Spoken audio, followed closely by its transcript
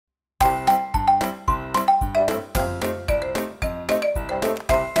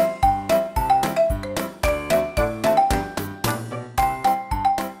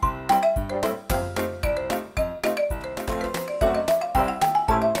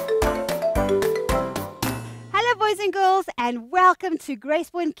and girls, and welcome to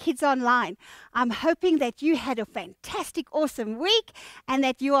Gracepoint Kids Online. I'm hoping that you had a fantastic, awesome week and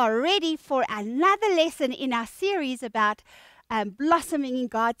that you are ready for another lesson in our series about blossoming in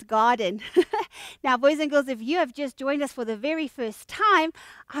God's garden. Now, boys and girls, if you have just joined us for the very first time,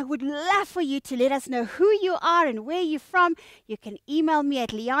 I would love for you to let us know who you are and where you're from. You can email me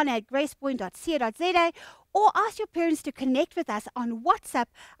at liana@gracepoint.co.za or ask your parents to connect with us on WhatsApp,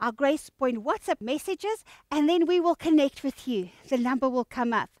 our Gracepoint WhatsApp messages, and then we will connect with you. The number will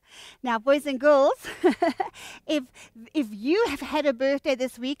come up. Now, boys and girls, if you have had a birthday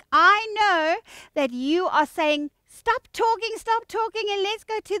this week, I know that you are saying, stop talking, and let's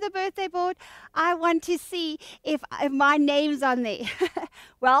go to the birthday board. I want to see if my name's on there.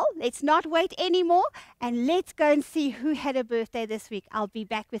 Well, let's not wait anymore, and let's go and see who had a birthday this week. I'll be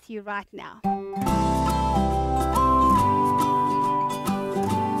back with you right now.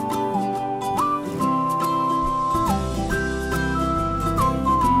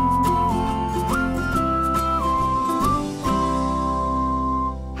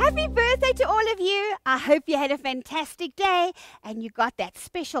 Happy birthday to all of you. I hope you had a fantastic day and you got that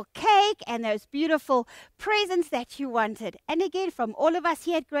special cake and those beautiful presents that you wanted. And again, from all of us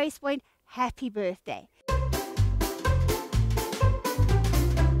here at Gracepoint, happy birthday.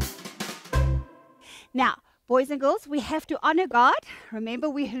 Now, boys and girls, we have to honor God. Remember,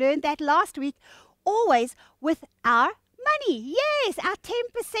 we learned that last week, always with our money. Yes, our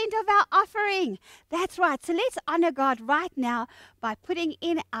 10% of our offering. That's right. So let's honor God right now by putting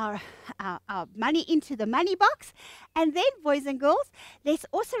in our money into the money box. And then, boys and girls, let's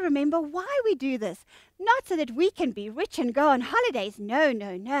also remember why we do this. Not so that we can be rich and go on holidays. No,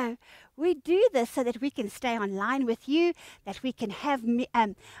 no, no. We do this so that we can stay online with you, that we can have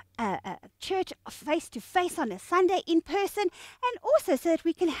church face-to-face on a Sunday in person, and also so that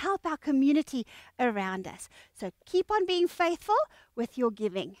we can help our community around us. So keep on being faithful with your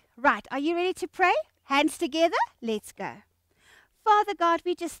giving. Right, are you ready to pray? Hands together, let's go. Father God,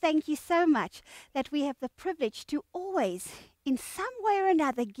 we just thank you so much that we have the privilege to always, in some way or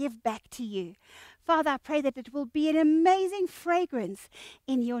another, give back to you. Father, I pray that it will be an amazing fragrance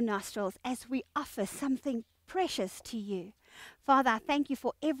in your nostrils as we offer something precious to you. Father, I thank you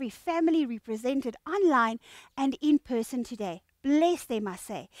for every family represented online and in person today. Bless them, I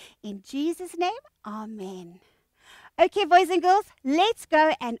say. In Jesus' name, amen. Okay, boys and girls, let's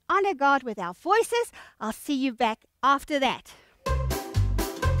go and honor God with our voices. I'll see you back after that.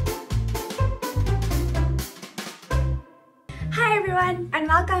 Hi everyone, and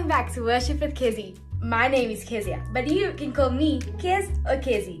welcome back to Worship with Kizzy. My name is Kezia, but you can call me Kez or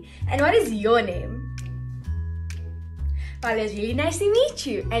Kizzy. And what is your name? Well, it's really nice to meet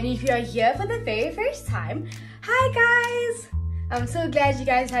you. And if you are here for the very first time, hi guys! I'm so glad you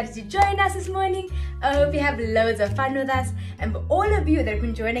guys decided to join us this morning. I hope you have loads of fun with us. And for all of you that have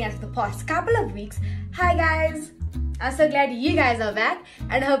been joining us for the past couple of weeks, hi guys! I'm so glad you guys are back,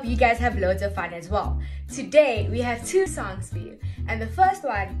 and I hope you guys have loads of fun as well. Today, we have 2 songs for you, and the first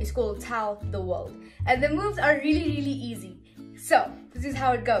one is called Tell the World. And the moves are really, really easy. So, this is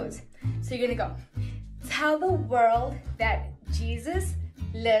how it goes. So you're gonna go, tell the world that Jesus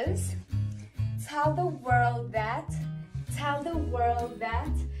lives. Tell the world that, tell the world that,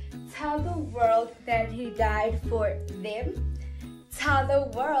 tell the world that he died for them. Tell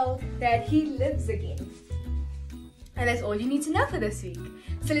the world that he lives again. And that's all you need to know for this week.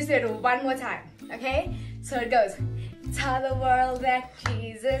 So let's do it one more time, okay? So it goes, tell the world that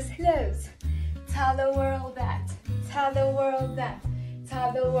Jesus lives. Tell the world that, tell the world that,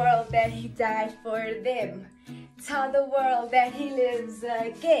 tell the world that he died for them. Tell the world that he lives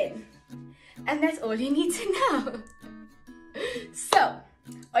again. And that's all you need to know. So,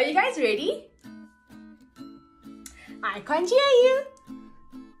 are you guys ready? I can't hear you.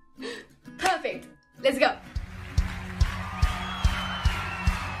 Perfect. Let's go.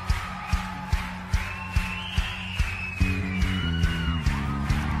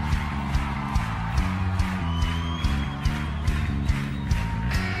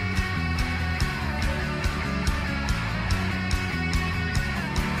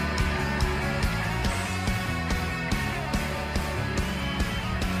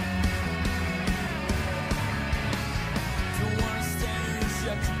 Don't wanna stand and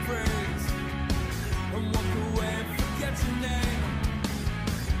shout your praise.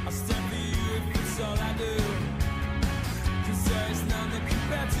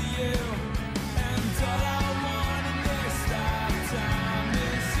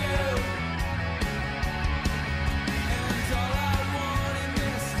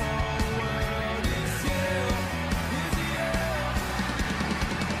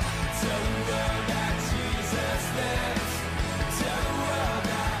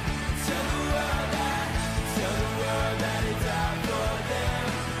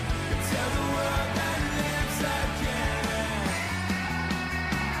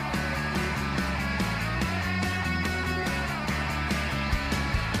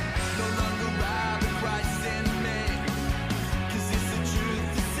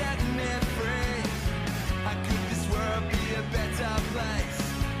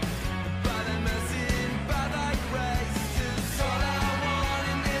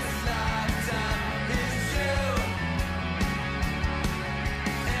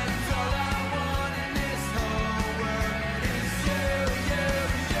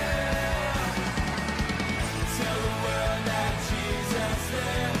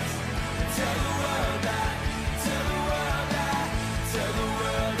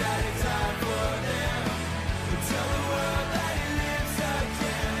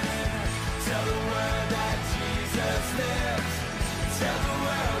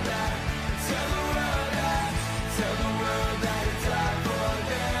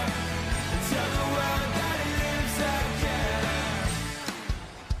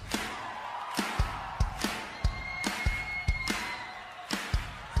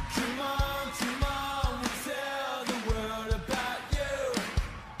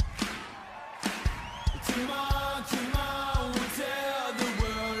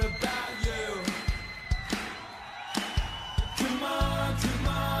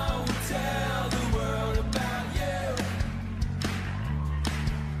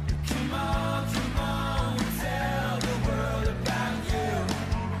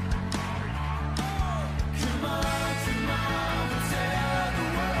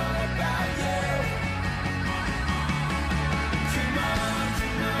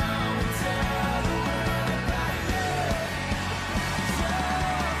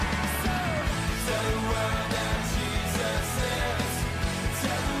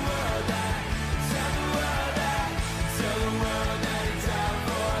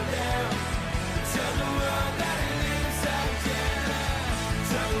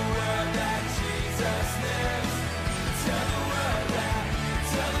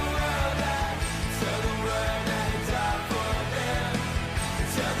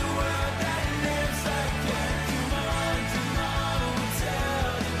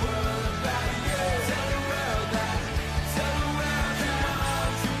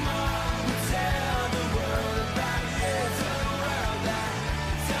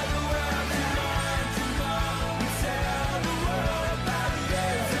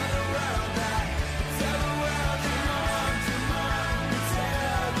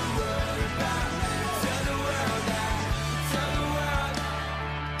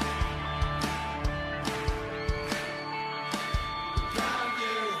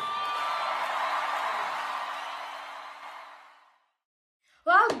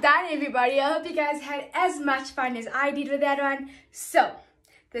 done, everybody. I hope you guys had as much fun as I did with that one. So,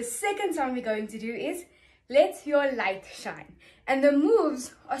 the second song we're going to do is Let Your Light Shine. And the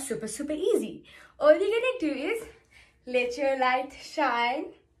moves are super, super easy. All you're going to do is let your light shine.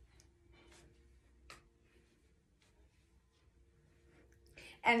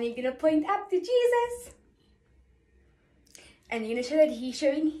 And you're going to point up to Jesus. And you're going to show that He's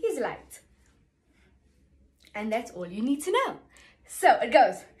showing His light. And that's all you need to know. So it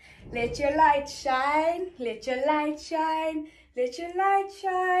goes. Let your light shine. Let your light shine. Let your light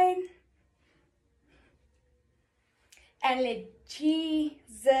shine. And let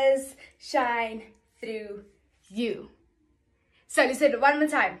Jesus shine through you. So let's do it one more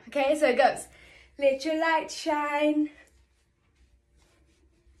time. Okay, so it goes. Let your light shine.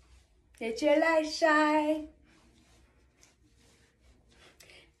 Let your light shine.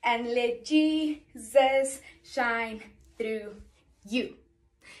 And let Jesus shine through you.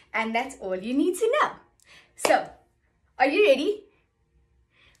 And that's all you need to know. So, are you ready?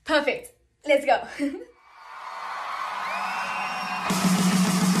 Perfect. Let's go.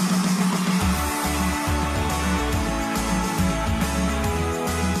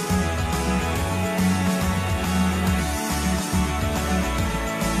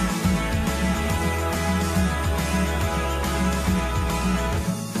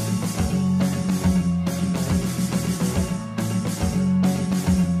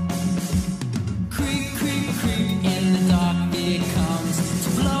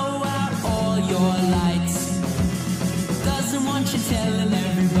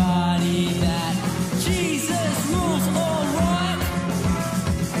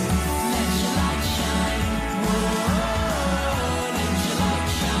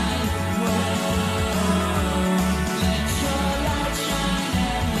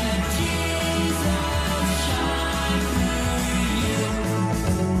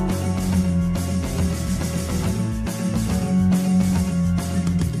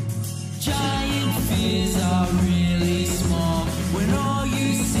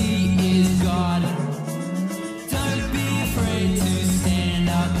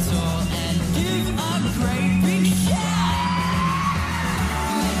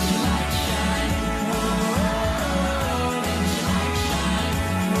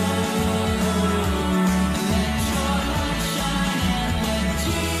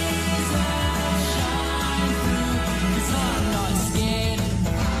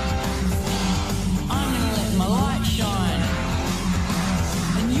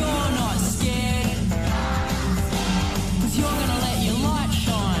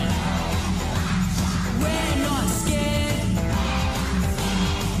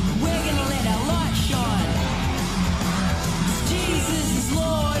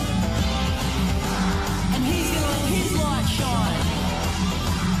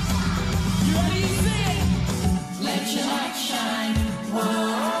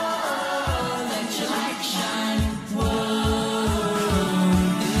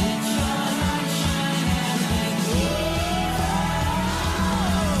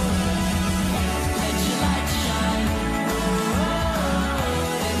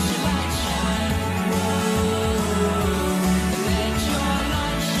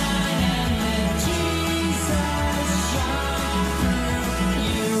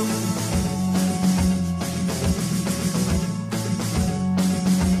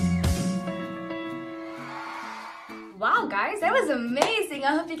 Wow guys, that was amazing.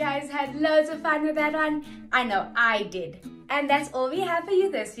 I hope you guys had loads of fun with that one. I know I did. And that's all we have for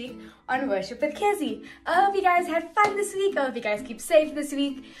you this week on Worship with Kezzy. I hope you guys had fun this week. I hope you guys keep safe this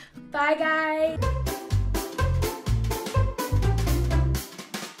week. Bye guys.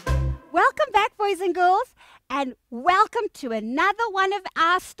 Welcome back, boys and girls, and welcome to another one of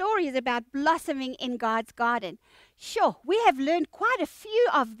our stories about blossoming in God's garden. Sure, we have learned quite a few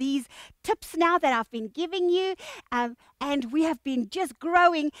of these tips now that I've been giving you, and we have been just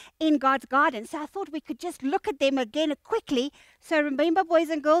growing in God's garden. So I thought we could just look at them again quickly. So remember, boys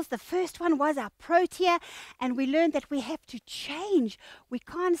and girls, the first one was our protea, and we learned that we have to change. We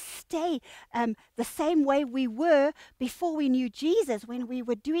can't stay the same way we were before we knew Jesus, when we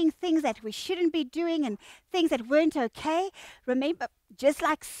were doing things that we shouldn't be doing and things that weren't okay. Remember, just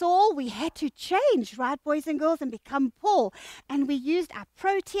like Saul, we had to change, right, boys and girls, and become Paul. And we used our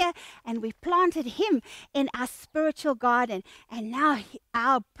protea and we planted him in our spiritual garden. And now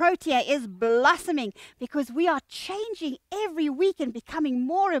our protea is blossoming because we are changing every week and becoming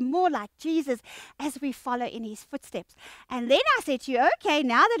more and more like Jesus as we follow in his footsteps. And then I said to you, okay,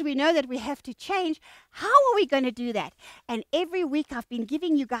 now that we know that we have to change, how are we going to do that? And every week I've been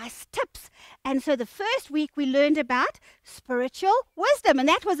giving you guys tips. And so the first week we learned about spiritual wisdom. And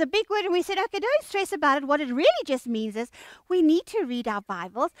that was a big word. And we said, okay, don't stress about it. What it really just means is we need to read our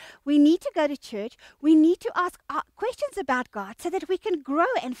Bibles. We need to go to church. We need to ask questions about God so that we can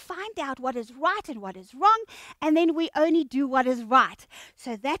grow and find out what is right and what is wrong. And then we only do what is right.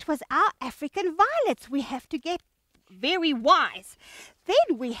 So that was our African violets. We have to get very wise.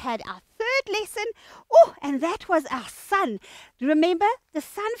 Then we had our third lesson. Oh, and that was our sun. Remember the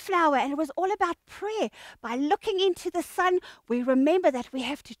sunflower, and it was all about prayer. By looking into the sun, we remember that we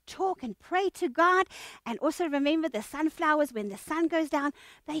have to talk and pray to God. And also remember the sunflowers, when the sun goes down,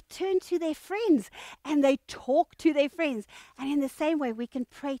 they turn to their friends and they talk to their friends. And in the same way, we can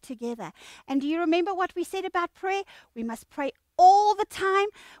pray together. And do you remember what we said about prayer? We must pray all the time.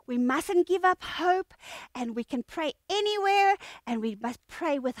 We mustn't give up hope, and we can pray anywhere, and we must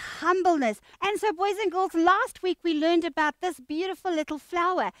pray with humbleness. And so, boys and girls, last week we learned about this beautiful little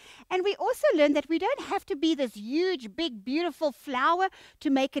flower, and we also learned that we don't have to be this huge, big, beautiful flower to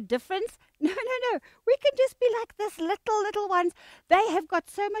make a difference. No. We can just be like this little ones. They have got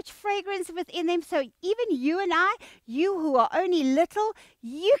so much fragrance within them. So even you and I, you who are only little,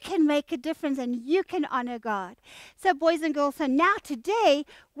 you can make a difference and you can honor God. So boys and girls, so now today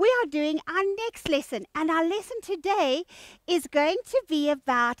we are doing our next lesson. And our lesson today is going to be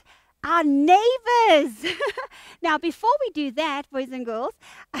about our neighbors. Now, before we do that, boys and girls,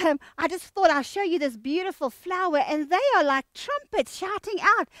 I just thought I'll show you this beautiful flower, and they are like trumpets shouting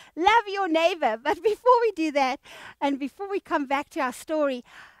out, love your neighbor. But before we do that, and before we come back to our story,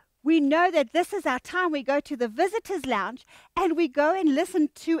 we know that this is our time. We go to the visitors lounge and we go and listen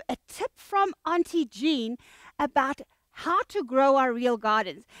to a tip from Auntie Jean about how to grow our real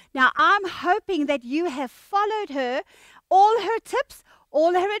gardens. Now, I'm hoping that you have followed her, all her tips,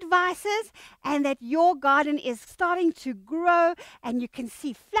 all her advices, and that your garden is starting to grow and you can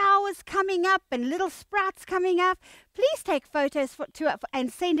see flowers coming up and little sprouts coming up. Please take photos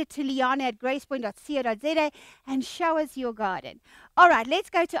and send it to Liana at gracepoint.co.za and show us your garden. All right, let's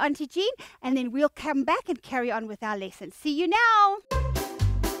go to Auntie Jean, and then we'll come back and carry on with our lesson. See you now.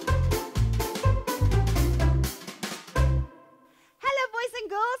 Hello, boys and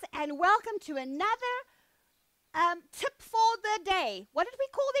girls, and welcome to another tip for the day. What did we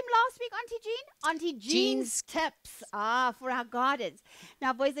call them last week, Auntie Jean? Auntie Jean's tips. For our gardens.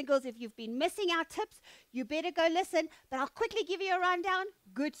 Now, boys and girls, if you've been missing our tips, you better go listen. But I'll quickly give you a rundown.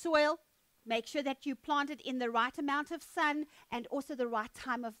 Good soil. Make sure that you plant it in the right amount of sun and also the right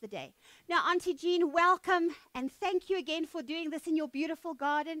time of the day. Now, Auntie Jean, welcome, and thank you again for doing this in your beautiful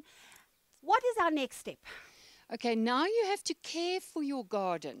garden. What is our next step? Okay, now you have to care for your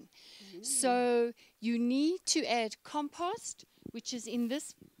garden. So you need to add compost, which is in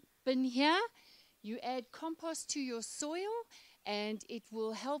this bin here. You add compost to your soil and it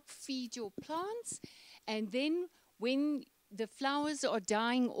will help feed your plants. And then when the flowers are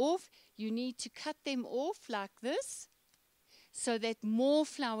dying off, you need to cut them off like this so that more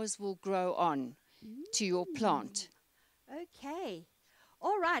flowers will grow on to your plant. Okay.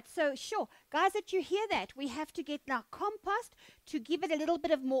 All right, so sure. Guys, did you hear that? We have to get now compost to give it a little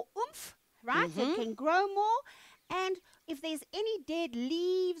bit of more oomph, right? So it can grow more. And if there's any dead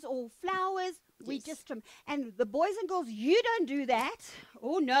leaves or flowers, we just trim. And the boys and girls, you don't do that.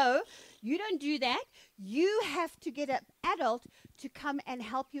 Oh, no, you don't do that. You have to get an adult to come and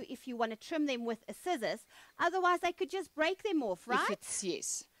help you if you want to trim them with a scissors. Otherwise, they could just break them off, right?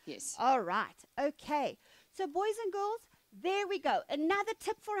 Yes. All right, okay. So boys and girls, there we go. Another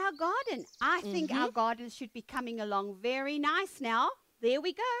tip for our garden. I think our garden should be coming along very nice now. There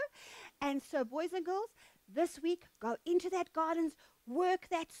we go. And so, boys and girls, this week, go into that gardens, work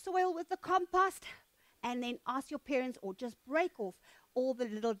that soil with the compost, and then ask your parents or just break off all the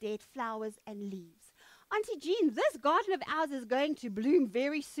little dead flowers and leaves. Auntie Jean, this garden of ours is going to bloom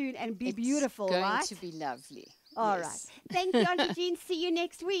very soon and be beautiful, right? It's going to be lovely. All right. Thank you, Auntie Jean. See you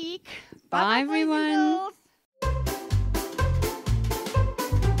next week. Bye, everyone.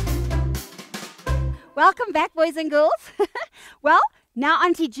 Welcome back, boys and girls. Well, now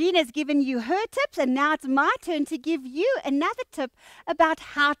Auntie Jean has given you her tips, and now it's my turn to give you another tip about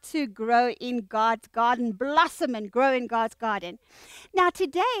how to grow in God's garden, blossom and grow in God's garden. Now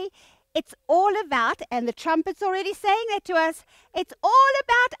today, it's all about, and the trumpet's already saying that to us, it's all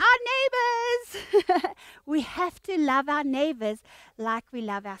about our neighbors. We have to love our neighbors like we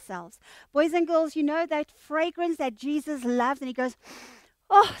love ourselves. Boys and girls, you know that fragrance that Jesus loves, and he goes,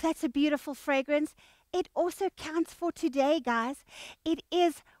 oh, that's a beautiful fragrance. It also counts for today, guys. It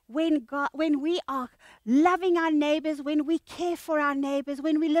is when we are loving our neighbors, when we care for our neighbors,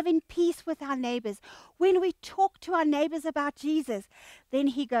 when we live in peace with our neighbors, when we talk to our neighbors about Jesus, then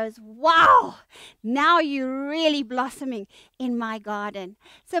he goes, wow, now you're really blossoming in my garden.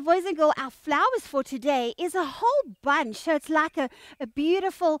 So boys and girls, our flowers for today is a whole bunch. So it's like a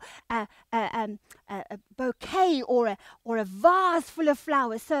beautiful a bouquet or a vase full of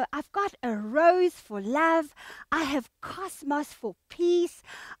flowers. So I've got a rose for love. I have cosmos for peace.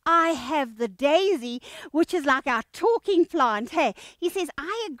 I have the daisy, which is like our talking plant. Hey, he says,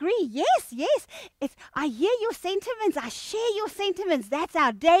 I agree. Yes. I hear your sentiments. I share your sentiments. That's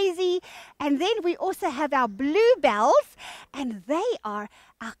our daisy. And then we also have our bluebells, and they are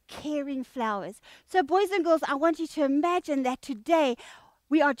our caring flowers. So boys and girls, I want you to imagine that today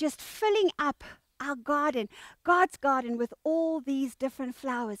we are just filling up our garden, God's garden, with all these different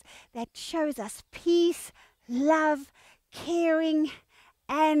flowers that shows us peace, love, caring,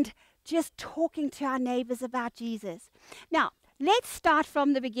 and just talking to our neighbors about Jesus. Now, let's start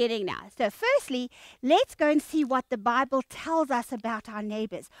from the beginning now. So firstly, let's go and see what the Bible tells us about our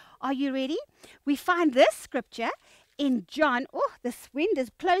neighbors. Are you ready? We find this scripture in John. Oh, this wind is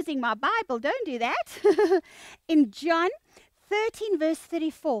closing my Bible. Don't do that. In John 13 verse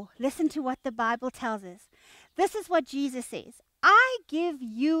 34, listen to what the Bible tells us. This is what Jesus says. I give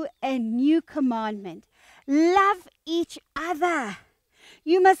you a new commandment. Love each other.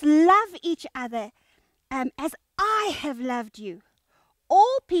 You must love each other as I have loved you.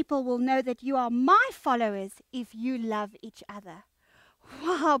 All people will know that you are my followers if you love each other.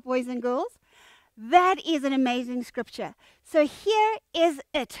 Wow, boys and girls. That is an amazing scripture. So here is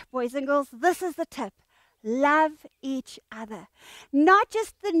it, boys and girls. This is the tip. Love each other. Not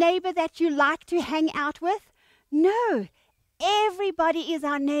just the neighbor that you like to hang out with. No, everybody is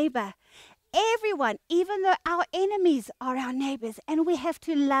our neighbor. Everyone, even though our enemies are our neighbors, and we have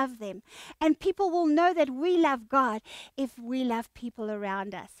to love them. And people will know that we love God if we love people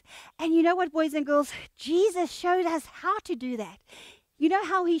around us. And you know what, boys and girls? Jesus showed us how to do that. You know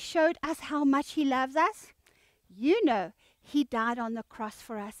how he showed us how much he loves us? You know, he died on the cross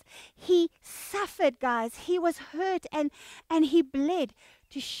for us. He suffered, guys. He was hurt and he bled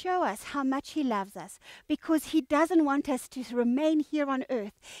to show us how much he loves us, because he doesn't want us to remain here on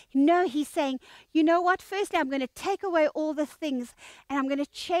earth. No, he's saying, you know what? Firstly, I'm going to take away all the things and I'm going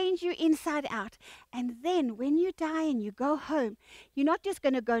to change you inside out. And then when you die and you go home, you're not just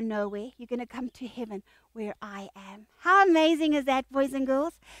going to go nowhere. You're going to come to heaven where I am. How amazing is that, boys and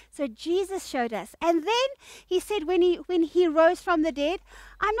girls? So Jesus showed us. And then he said when he rose from the dead,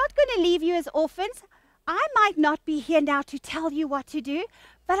 I'm not going to leave you as orphans. I might not be here now to tell you what to do,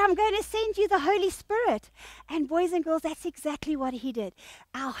 but I'm going to send you the Holy Spirit. And boys and girls, that's exactly what he did.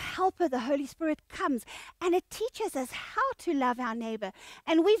 Our helper, the Holy Spirit, comes and it teaches us how to love our neighbor.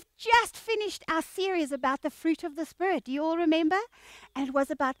 And we've just finished our series about the fruit of the Spirit. Do you all remember? And it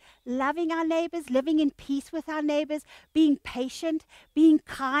was about loving our neighbors, living in peace with our neighbors, being patient, being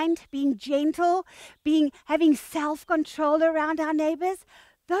kind, being gentle, having self-control around our neighbors.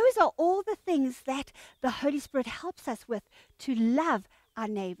 Those are all the things that the Holy Spirit helps us with to love our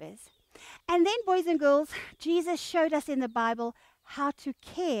neighbors. And then, boys and girls, Jesus showed us in the Bible how to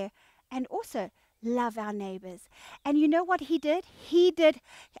care and also love our neighbors. And you know what he did?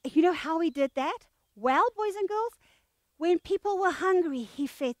 You know how he did that? Well, boys and girls, when people were hungry, he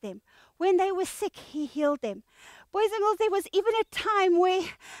fed them. When they were sick, he healed them. Boys and girls, there was even a time where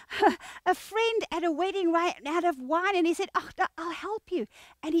a friend at a wedding ran out of wine and he said, oh, I'll help you.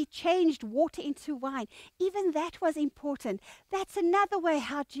 And he changed water into wine. Even that was important. That's another way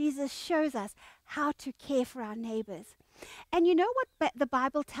how Jesus shows us how to care for our neighbors. And you know what the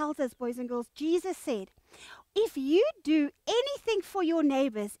Bible tells us, boys and girls? Jesus said, if you do anything for your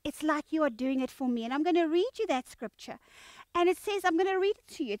neighbors, it's like you are doing it for me. And I'm going to read you that scripture. And it says, I'm going to read it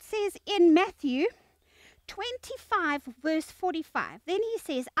to you. It says in Matthew 25 verse 45, then he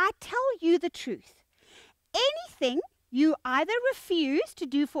says, I tell you the truth. Anything you either refuse to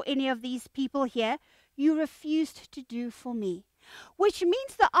do for any of these people here, you refused to do for me. Which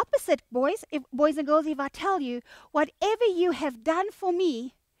means the opposite, boys and girls, if I tell you, whatever you have done for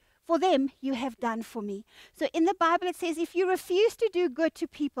me, for them, you have done for me. So in the Bible it says, if you refuse to do good to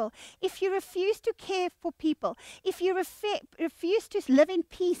people, if you refuse to care for people, if you refuse to live in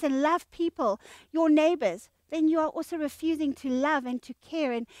peace and love people, your neighbors, then you are also refusing to love and to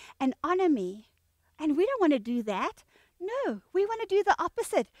care and honor me. And we don't want to do that. No, we want to do the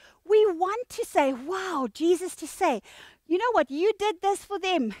opposite. We want to say, wow, Jesus to say, you know what, you did this for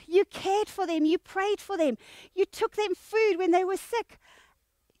them. You cared for them. You prayed for them. You took them food when they were sick.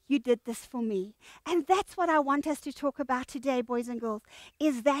 You did this for me. And that's what I want us to talk about today, boys and girls,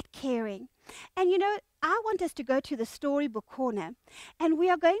 is that caring. And I want us to go to the Storybook Corner, and we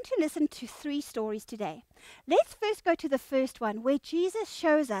are going to listen to 3 stories today. Let's first go to the first one, where Jesus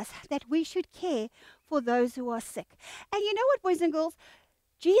shows us that we should care for those who are sick. And you know what, boys and girls?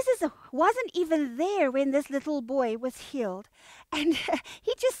 Jesus wasn't even there when this little boy was healed. And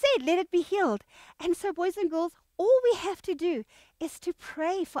he just said, let it be healed. And so, boys and girls, all we have to do is to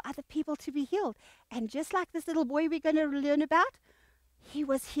pray for other people to be healed. And just like this little boy we're going to learn about, he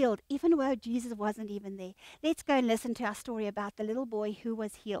was healed, even though Jesus wasn't even there. Let's go and listen to our story about the little boy who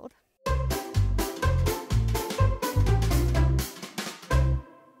was healed.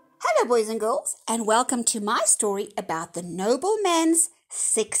 Hello, boys and girls, and welcome to my story about the nobleman's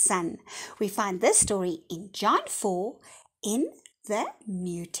sick son. We find this story in John 4 in the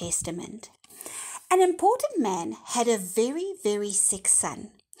New Testament. An important man had a very, very sick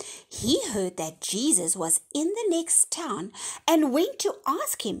son. He heard that Jesus was in the next town and went to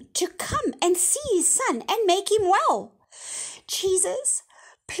ask him to come and see his son and make him well. Jesus,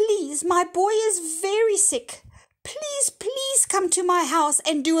 please, my boy is very sick. Please come to my house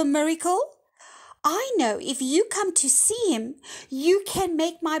and do a miracle. I know if you come to see him, you can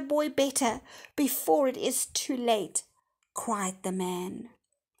make my boy better before it is too late, cried the man.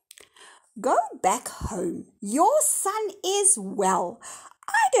 Go back home. Your son is well.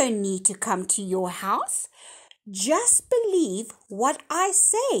 I don't need to come to your house. Just believe what I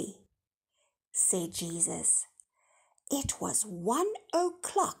say, said Jesus. It was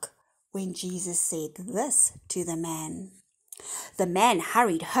 1:00 when Jesus said this to the man. The man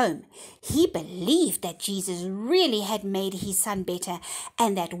hurried home. He believed that Jesus really had made his son better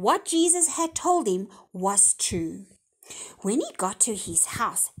and that what Jesus had told him was true. When he got to his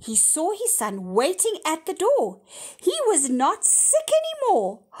house, he saw his son waiting at the door. He was not sick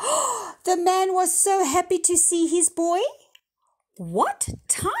anymore. The man was so happy to see his boy. What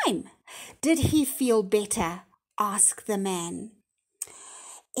time did he feel better? Asked the man.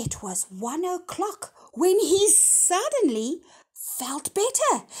 It was 1:00 when he suddenly felt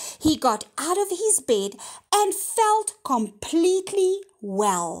better. He got out of his bed and felt completely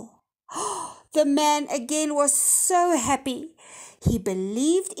well. The man again was so happy. He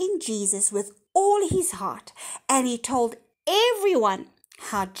believed in Jesus with all his heart, and he told everyone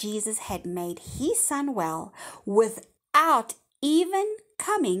how Jesus had made his son well without even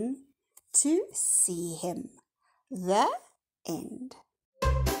coming to see him. The end.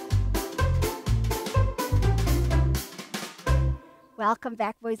 Welcome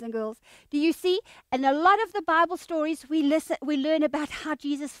back, boys and girls. Do you see? In a lot of the Bible stories, we learn about how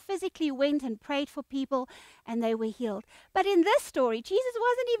Jesus physically went and prayed for people and they were healed. But in this story, Jesus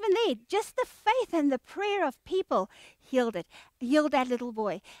wasn't even there. Just the faith and the prayer of people healed that little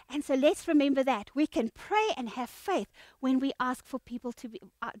boy. And so let's remember that. We can pray and have faith when we ask for people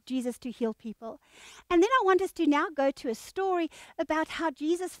Jesus to heal people. And then I want us to now go to a story about how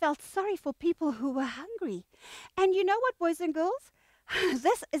Jesus felt sorry for people who were hungry. And you know what, boys and girls?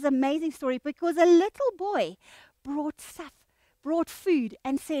 This is an amazing story because a little boy brought food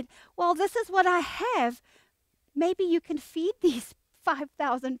and said, well, this is what I have. Maybe you can feed these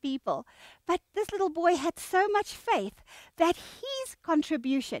 5,000 people. But this little boy had so much faith that his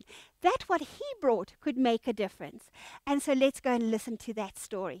contribution, that what he brought could make a difference. And so let's go and listen to that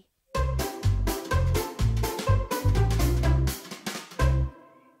story.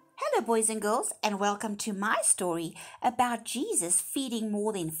 Hello, boys and girls, and welcome to my story about Jesus feeding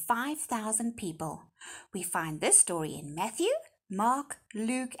more than 5,000 people. We find this story in Matthew, Mark,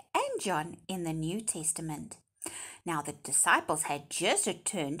 Luke, and John in the New Testament. Now, the disciples had just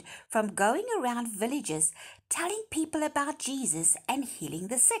returned from going around villages telling people about Jesus and healing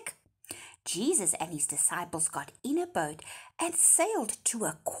the sick. Jesus and his disciples got in a boat and sailed to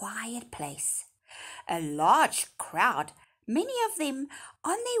a quiet place. A large crowd, many of them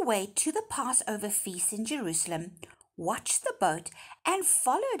on their way to the Passover feast in Jerusalem, watched the boat and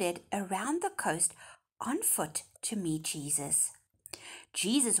followed it around the coast on foot to meet Jesus.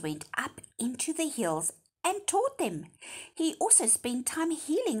 Jesus went up into the hills and taught them. He also spent time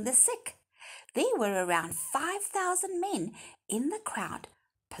healing the sick. There were around 5,000 men in the crowd,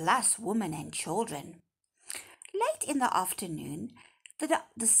 plus women and children. Late in the afternoon, the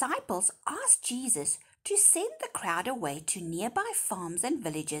disciples asked Jesus to send the crowd away to nearby farms and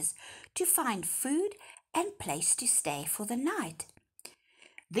villages to find food and place to stay for the night.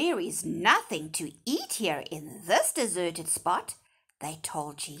 There is nothing to eat here in this deserted spot, they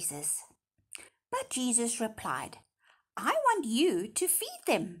told Jesus. But Jesus replied, I want you to feed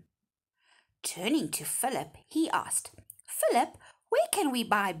them. Turning to Philip, he asked, Philip, where can we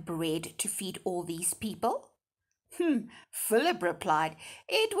buy bread to feed all these people? Philip replied,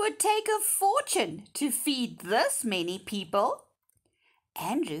 "It would take a fortune to feed this many people."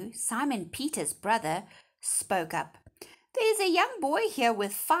 Andrew, Simon Peter's brother, spoke up. "There's a young boy here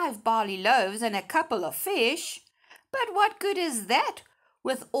with 5 barley loaves and a couple of fish. But what good is that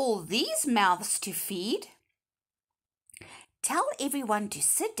with all these mouths to feed?" "Tell everyone to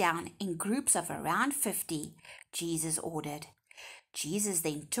sit down in groups of around 50, Jesus ordered. Jesus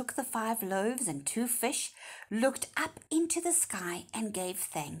then took the 5 loaves and 2 fish, looked up into the sky and gave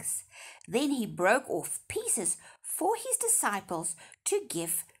thanks. Then he broke off pieces for his disciples to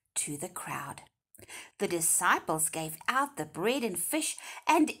give to the crowd. The disciples gave out the bread and fish,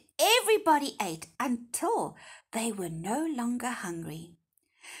 and everybody ate until they were no longer hungry.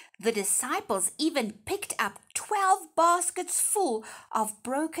 The disciples even picked up 12 baskets full of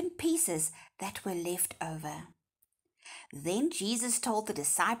broken pieces that were left over. Then Jesus told the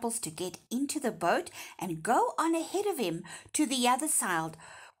disciples to get into the boat and go on ahead of him to the other side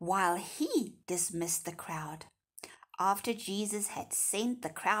while he dismissed the crowd. After Jesus had sent the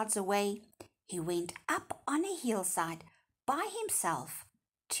crowds away, he went up on a hillside by himself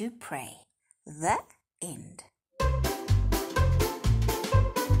to pray. The end.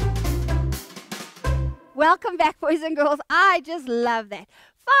 Welcome back, boys and girls. I just love that.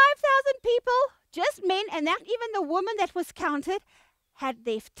 5,000 people, just men, and not even the woman that was counted had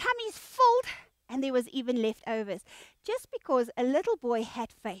their tummies filled, and there was even leftovers, just because a little boy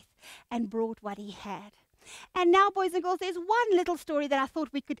had faith and brought what he had. And now, boys and girls, there's one little story that I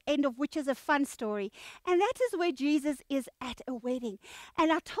thought we could end off, which is a fun story. And that is where Jesus is at a wedding.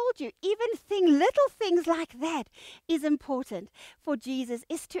 And I told you, even little things like that is important for Jesus,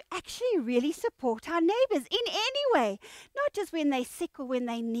 is to actually really support our neighbors in any way. Not just when they're sick or when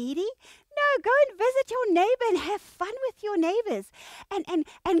they're needy. No, go and visit your neighbor and have fun with your neighbors and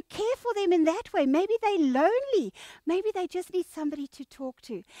care for them in that way. Maybe they're lonely. Maybe they just need somebody to talk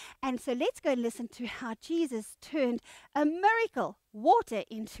to. And so let's go and listen to how Jesus turned a miracle, water,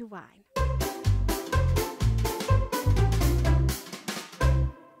 into wine.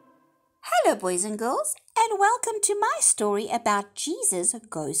 Hello, boys and girls, and welcome to my story about Jesus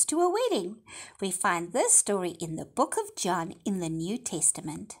goes to a wedding. We find this story in the book of John in the New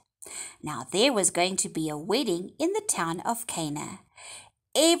Testament. Now, there was going to be a wedding in the town of Cana.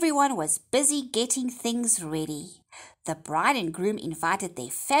 Everyone was busy getting things ready. The bride and groom invited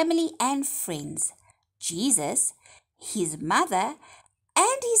their family and friends. Jesus, his mother,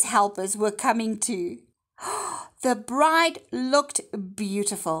 and his helpers were coming too. The bride looked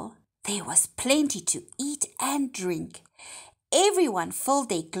beautiful. There was plenty to eat and drink. Everyone filled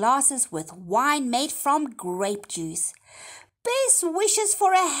their glasses with wine made from grape juice. "Best wishes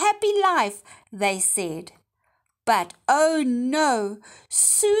for a happy life," they said. But oh no,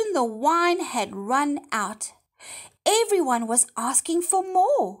 soon the wine had run out. Everyone was asking for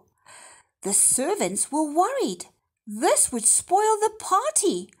more. The servants were worried. This would spoil the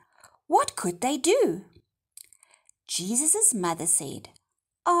party. What could they do? Jesus' mother said,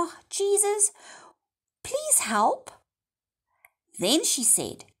 "Oh, Jesus, please help." Then she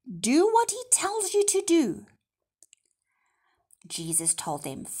said, "Do what he tells you to do." Jesus told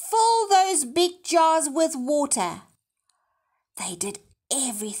them, "Fill those big jars with water." They did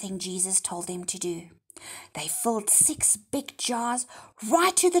everything Jesus told them to do. They filled 6 big jars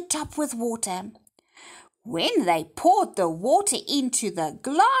right to the top with water. When they poured the water into the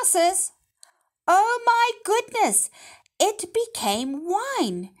glasses, oh my goodness, it became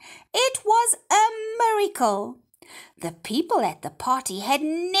wine. It was a miracle. The people at the party had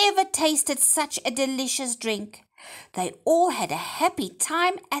never tasted such a delicious drink. They all had a happy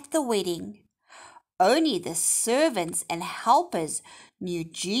time at the wedding. Only the servants and helpers knew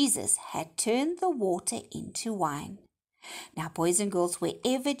Jesus had turned the water into wine. Now, boys and girls,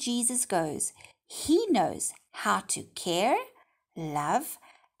 wherever Jesus goes, he knows how to care, love,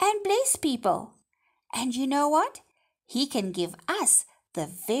 and bless people. And you know what? He can give us the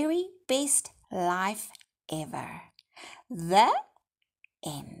very best life ever. The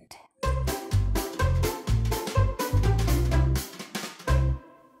end.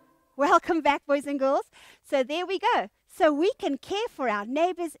 Welcome back, boys and girls. So there we go. So we can care for our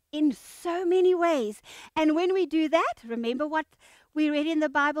neighbors in so many ways. And when we do that, remember what we read in the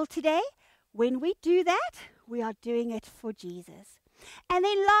Bible today? When we do that, we are doing it for Jesus. And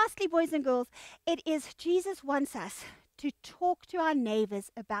then lastly, boys and girls, it is Jesus wants us to talk to our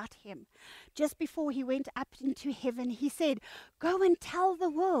neighbors about him. Just before he went up into heaven, he said, "Go and tell the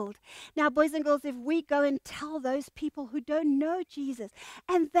world." Now, boys and girls, if we go and tell those people who don't know Jesus,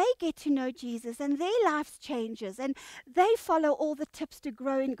 and they get to know Jesus, and their lives changes, and they follow all the tips to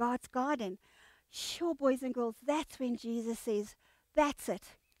grow in God's garden, Sure, boys and girls, that's when Jesus says, that's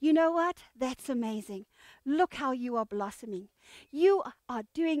it. You know what? That's amazing. Look how you are blossoming. You are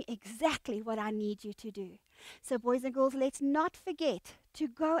doing exactly what I need you to do. So, boys and girls, let's not forget to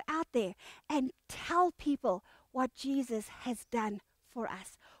go out there and tell people what Jesus has done for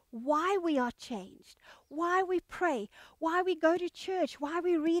us, why we are changed, why we pray, why we go to church, why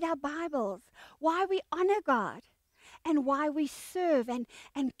we read our Bibles, why we honor God, and why we serve and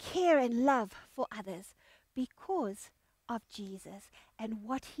care and love for others, because of Jesus and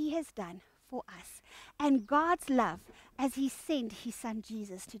what he has done for us, and God's love as he sent his son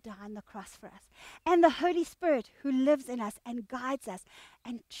Jesus to die on the cross for us, and the Holy Spirit who lives in us and guides us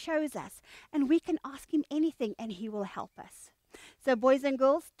and shows us, and we can ask him anything and he will help us. So, boys and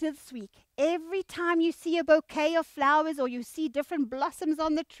girls, this week, every time you see a bouquet of flowers, or you see different blossoms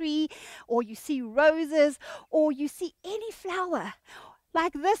on the tree, or you see roses, or you see any flower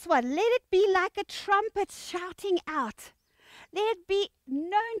like this one, let it be like a trumpet shouting out. Let it be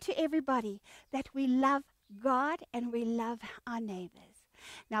known to everybody that we love God and we love our neighbors.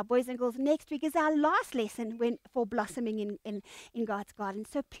 Now, boys and girls, next week is our last lesson for blossoming in God's garden.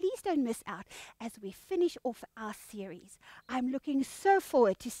 So please don't miss out as we finish off our series. I'm looking so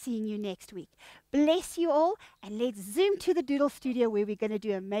forward to seeing you next week. Bless you all, and let's zoom to the Doodle Studio where we're going to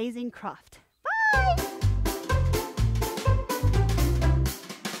do amazing craft. Bye!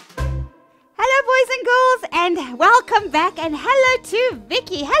 Hello, boys and girls, and welcome back, and hello to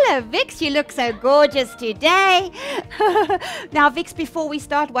Vicky. Hello, Vix, you look so gorgeous today. Now, Vix, before we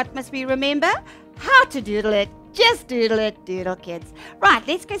start, what must we remember? How to doodle it. Just doodle it, doodle kids. Right,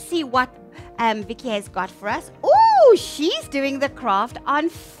 let's go see what Vicky has got for us. Oh, she's doing the craft on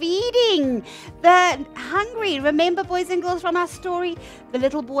feeding the hungry. Remember, boys and girls, from our story, the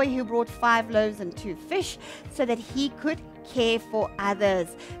little boy who brought 5 loaves and 2 fish so that he could care for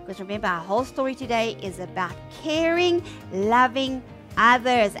others. Because remember, our whole story today is about caring, loving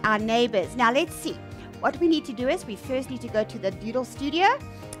others, our neighbors. Now, let's see. What we need to do is we first need to go to the Doodle Studio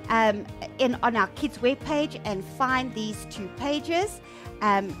on our kids' webpage and find these 2 pages.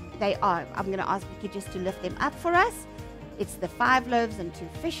 They are, I'm going to ask Vicky just to lift them up for us. It's the 5 loaves and 2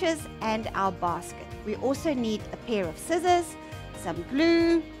 fishes and our basket. We also need a pair of scissors, some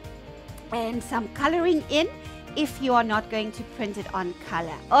glue, and some coloring in if you are not going to print it on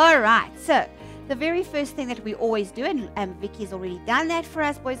color. All right, so the very first thing that we always do, and Vicky's already done that for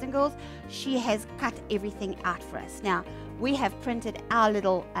us, boys and girls, she has cut everything out for us. Now, we have printed our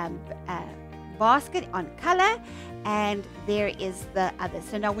little basket on color, and there is the other.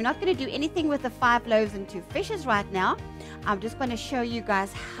 So now we're not going to do anything with the 5 loaves and 2 fishes right now. I'm just going to show you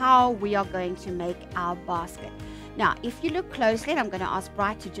guys how we are going to make our basket. Now, if you look closely, and I'm going to ask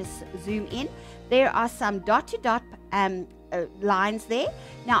Bright to just zoom in, there are some dot-to-dot lines there.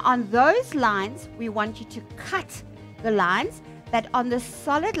 Now, on those lines, we want you to cut the lines, but on the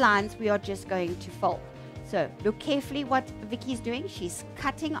solid lines, we are just going to fold. So, look carefully what Vicky's doing. She's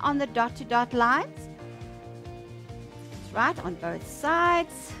cutting on the dot-to-dot lines. That's right, on both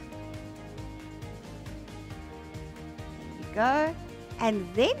sides. There we go. And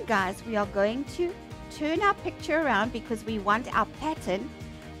then, guys, we are going to turn our picture around because we want our pattern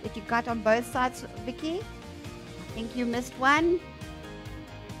that you got on both sides, Vicky. I think you missed one.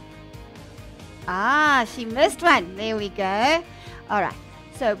 Ah, she missed one. There we go. All right.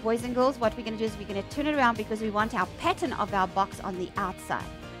 So, boys and girls, what we're going to do is we're going to turn it around because we want our pattern of our box on the outside.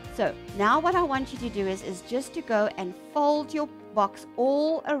 So, now what I want you to do is just to go and fold your box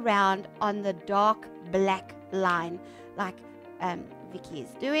all around on the dark black line like Vicky is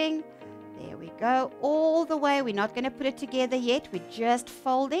doing. There we go, all the way. We're not going to put it together yet. We're just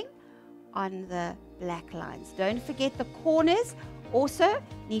folding on the black lines. Don't forget the corners also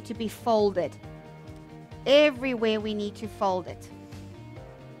need to be folded. Everywhere we need to fold it.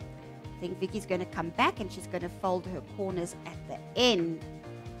 I think Vicky's going to come back and she's going to fold her corners at the end.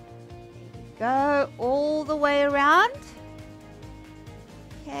 There we go, all the way around.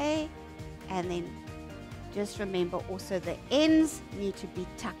 Okay, and then just remember also the ends need to be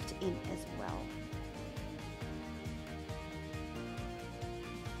tucked in as well.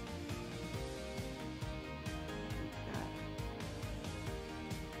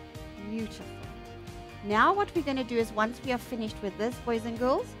 Beautiful. Now what we're going to do is once we are finished with this, boys and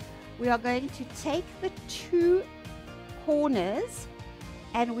girls, we are going to take the 2 corners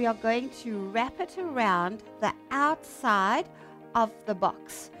and we are going to wrap it around the outside of the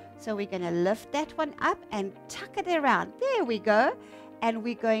box. So we're going to lift that one up and tuck it around. There we go. And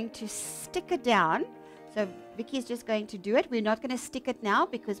we're going to stick it down So Vicky is just going to do it. We're not going to stick it now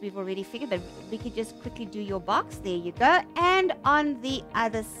because we've already figured, but Vicky, just quickly do your box. There you go. And on the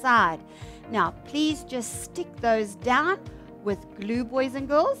other side. Now, please just stick those down with glue, boys and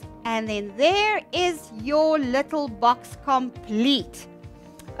girls. And then there is your little box complete.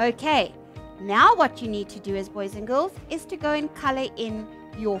 Okay, now what you need to do as boys and girls is to go and color in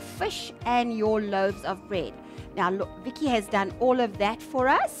your fish and your loaves of bread. Now, look, Vicky has done all of that for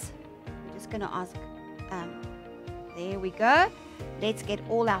us. I'm just going to ask, there we go. Let's get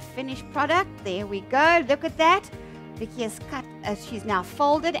all our finished product. There we go. Look at that. Vicky has cut, she's now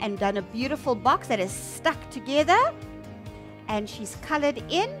folded and done a beautiful box that is stuck together. And she's colored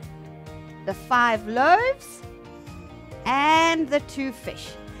in the 5 loaves and the 2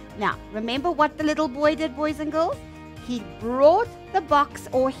 fish. Now, remember what the little boy did, boys and girls? He brought the box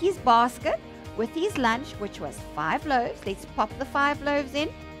or his basket with his lunch, which was 5 loaves. Let's pop the 5 loaves in.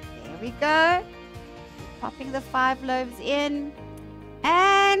 There we go. Popping the 5 loaves in.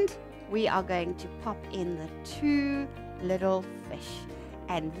 And we are going to pop in the 2 little fish.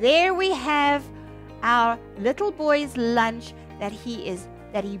 And there we have our little boy's lunch that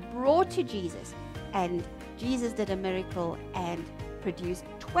he brought to Jesus. And Jesus did a miracle and produced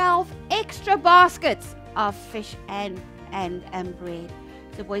 12 extra baskets of fish and bread.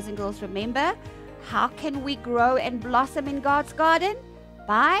 So boys and girls, remember, how can we grow and blossom in God's garden?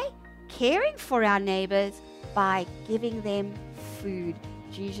 By caring for our neighbors, by giving them food.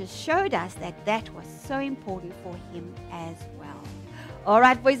 Jesus showed us that that was so important for him as well. All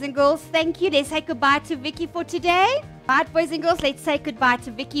right, boys and girls, thank you. Let's say goodbye to Vicky for today. All right, boys and girls, let's say goodbye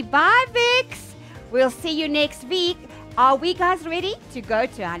to Vicky. Bye, Vix. We'll see you next week. Are we guys ready to go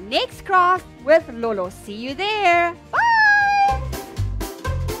to our next craft with Lolo? See you there. Bye.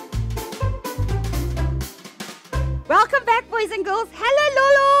 Welcome back, boys and girls. Hello,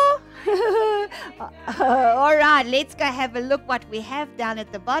 Lolo. All right, let's go have a look what we have down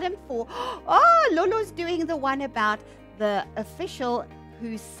at the bottom for. Oh, Lolo's doing the one about the official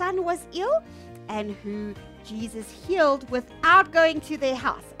whose son was ill and who Jesus healed without going to their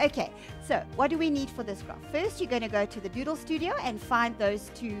house. Okay, so what do we need for this craft? First, you're going to go to the Doodle Studio and find those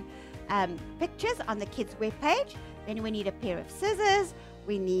 2 pictures on the kids' webpage. Then we need a pair of scissors,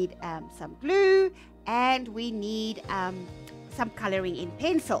 we need some glue, and we need some coloring in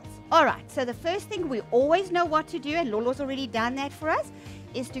pencils. All right, so the first thing we always know what to do, and Lolo's already done that for us,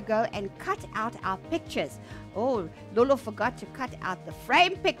 is to go and cut out our pictures. Oh, Lolo forgot to cut out the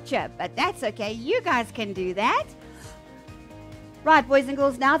frame picture, but that's okay. You guys can do that. Right, boys and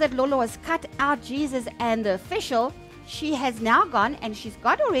girls, now that Lolo has cut out Jesus and the official, she has now gone, and she's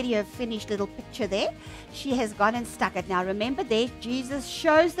got already a finished little picture there. She has gone and stuck it. Now remember there, Jesus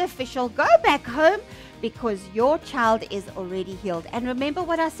shows the official, go back home because your child is already healed. And remember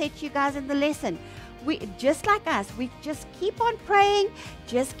what I said to you guys in the lesson. We, just like us, we just keep on praying.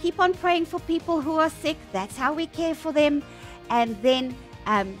 Just keep on praying for people who are sick. That's how we care for them. And then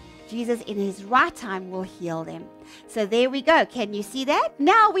Jesus in his right time will heal them. So there we go. Can you see that?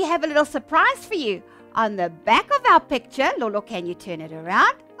 Now we have a little surprise for you. On the back of our picture, Lolo, can you turn it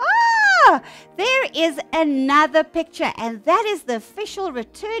around? Ah, there is another picture, and that is the official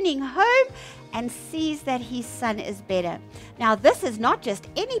returning home and sees that his son is better. Now, this is not just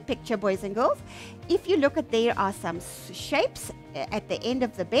any picture, boys and girls. If you look at, there are some shapes at the end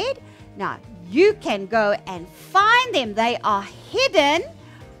of the bed. Now, you can go and find them. They are hidden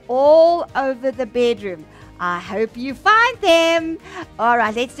all over the bedroom. I hope you find them. All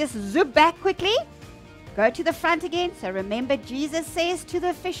right, let's just zoom back quickly. Go to the front again. So remember, Jesus says to the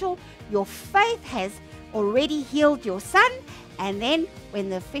official, your faith has already healed your son. And then when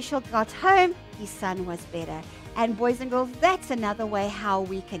the official got home, his son was better. And boys and girls, that's another way how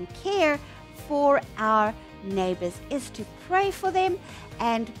we can care for our neighbors, is to pray for them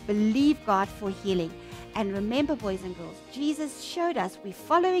and believe God for healing. And remember, boys and girls, Jesus showed us, we're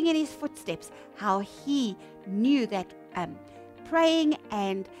following in his footsteps, how he knew that praying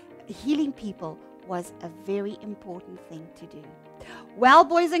and healing people was a very important thing to do. Well,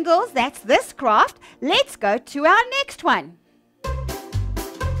 boys and girls, that's this craft. Let's go to our next one.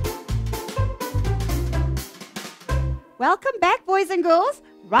 Welcome back, boys and girls.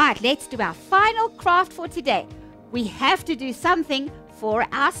 Right, let's do our final craft for today. We have to do something for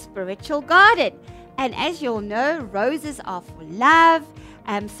our spiritual garden. And as you all know, roses are for love.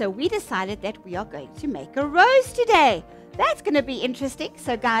 So we decided that we are going to make a rose today. That's going to be interesting.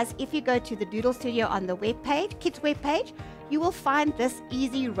 So guys, if you go to the Doodle Studio on the webpage, kids webpage, you will find this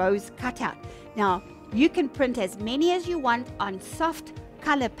easy rose cutout. Now, you can print as many as you want on soft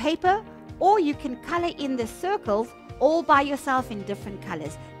color paper, or you can color in the circles all by yourself in different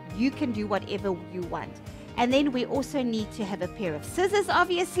colors. you can do whatever you want. And then we also need to have a pair of scissors,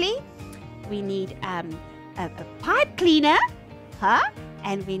 obviously. We need a pipe cleaner,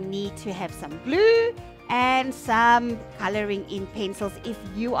 and we need to have some glue and some coloring in pencils if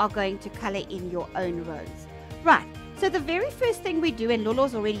you are going to color in your own rose. Right, so the very first thing we do, and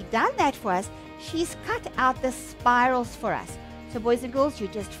Lolo's already done that for us, she's cut out the spirals for us. So boys and girls, you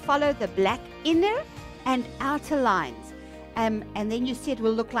just follow the black inner and outer lines. And then you see it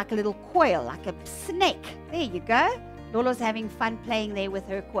will look like a little coil, like a snake. There you go. Lolo's having fun playing there with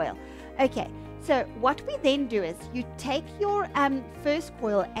her coil. Okay, so what we then do is you take your first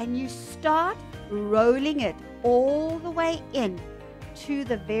coil and you start rolling it all the way in to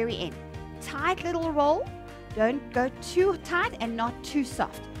the very end. Tight little roll. Don't go too tight and not too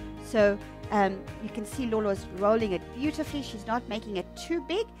soft. So you can see Lolo's rolling it beautifully. She's not making it too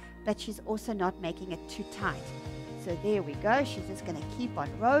big, but she's also not making it too tight. So there we go. She's just going to keep on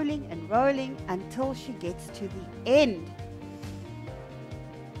rolling and rolling until she gets to the end.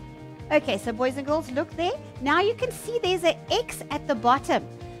 Okay, so boys and girls, look there. Now you can see there's an X at the bottom.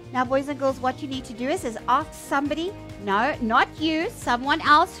 Now, boys and girls, what you need to do is ask somebody, no, not you, someone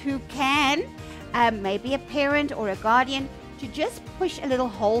else who can, maybe a parent or a guardian, to just push a little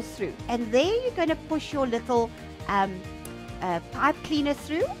hole through. And there you're going to push your little pipe cleaner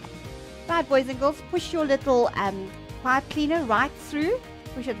through. Right, boys and girls, push your little pipe cleaner right through.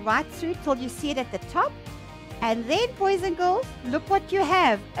 Push it right through till you see it at the top. And then, boys and girls, look what you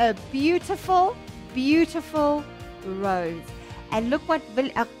have. A beautiful, beautiful rose. And look what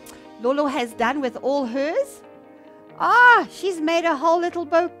Lolo has done with all hers. Ah, she's made a whole little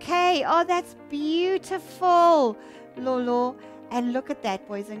bouquet. Oh, that's beautiful, Lolo. And look at that,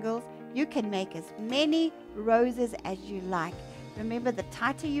 boys and girls. You can make as many roses as you like. Remember, the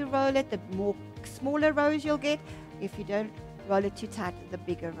tighter you roll it, the more smaller rose you'll get. If you don't roll it too tight, the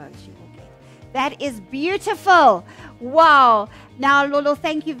bigger rose you will get. That is beautiful. Wow. Now, Lolo,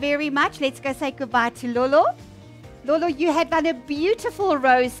 thank you very much. Let's go say goodbye to Lolo. Lolo, you had done a beautiful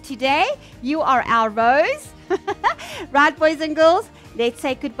rose today. You are our rose. Right, boys and girls? Let's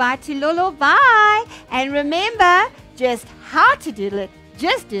say goodbye to Lolo. Bye. And remember, just how to doodle it.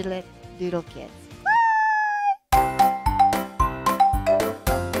 Just doodle it. Doodle kids.